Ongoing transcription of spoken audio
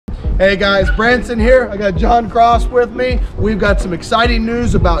Hey guys, Branson here. I got John Cross with me. We've got some exciting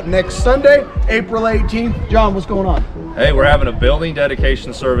news about next Sunday, April 18th. John, what's going on? Hey, we're having a building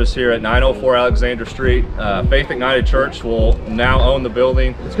dedication service here at 904 Alexander Street. Faith Ignited Church will now own the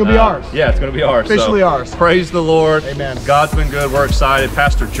building. It's going to be ours. Yeah, it's going to be ours. Officially ours. Praise the Lord. Amen. God's been good. We're excited.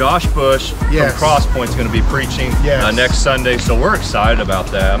 Pastor Josh Bush from Cross Point is going to be preaching next Sunday, so we're excited about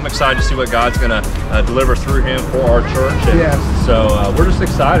that. I'm excited to see what God's going to deliver through him for our church. And so we're just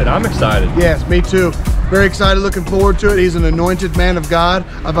excited. I'm excited. Yes, me too. Very excited, looking forward to it. He's an anointed man of God.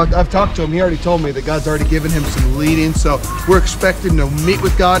 I've talked to him. He already told me that God's already given him some leading, so we're expecting to meet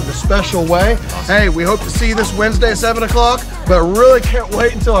with God in a special way. Awesome. Hey, we hope to see you this Wednesday at 7 o'clock, but really can't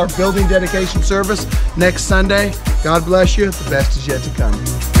wait until our building dedication service next Sunday. God bless you. The best is yet to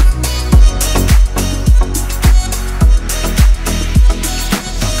come.